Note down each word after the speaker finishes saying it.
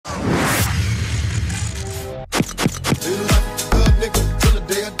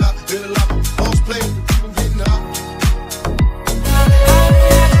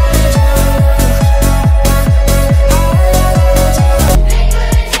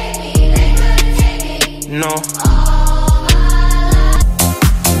know.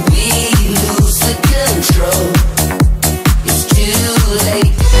 We lose the control. It's too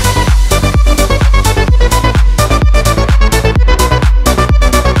late.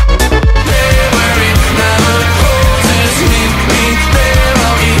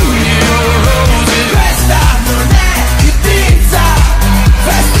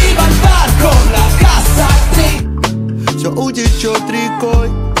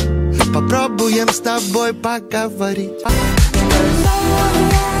 Попробуем с тобой поговорить.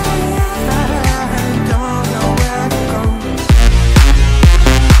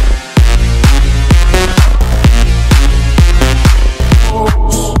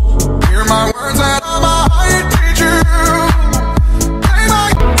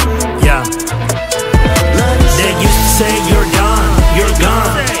 Yeah. They used to say you're gone, you're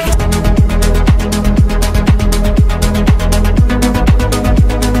gone.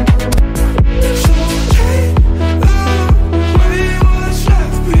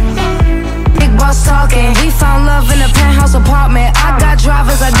 We found love in a penthouse apartment. I got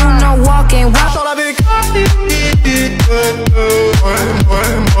drivers, I do no walking.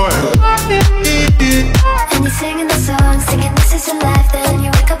 And you're singing the song, singing this is your life. Then you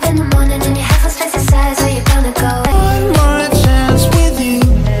wake up in the morning and you have those fantasies. Where you gonna go? One more chance with you.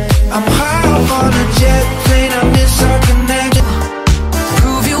 I'm high on a jet plane. I miss our connection.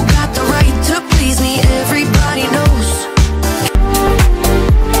 Prove you got the right to please me, everybody knows.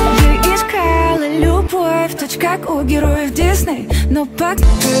 Как у героев Disney, но пока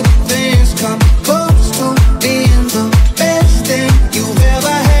Good things come close to being the best thing you've ever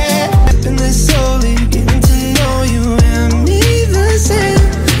had. And it's slowly getting to know you and me the same.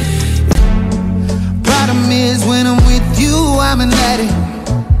 Problem is when I'm with you, I'm an addict.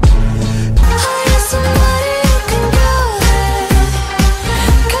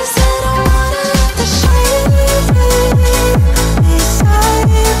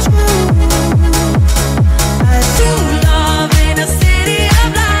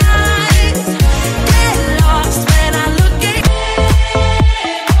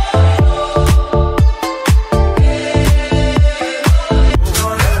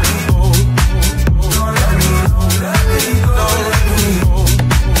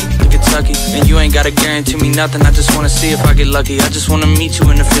 Gotta guarantee me nothing, I just wanna see if I get lucky. I just wanna meet you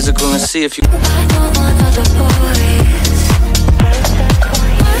in the physical and see if you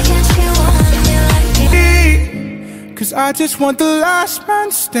Cause I just want the last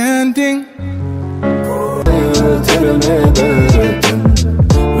man standing.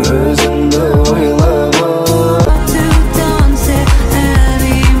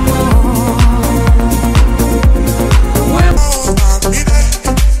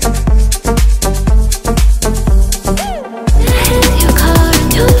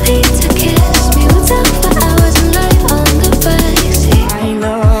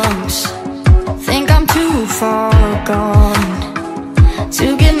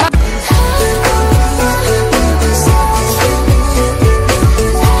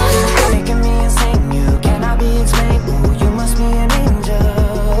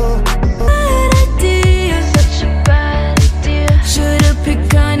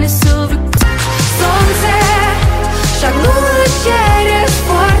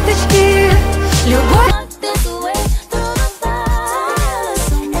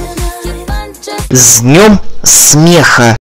 С днем смеха!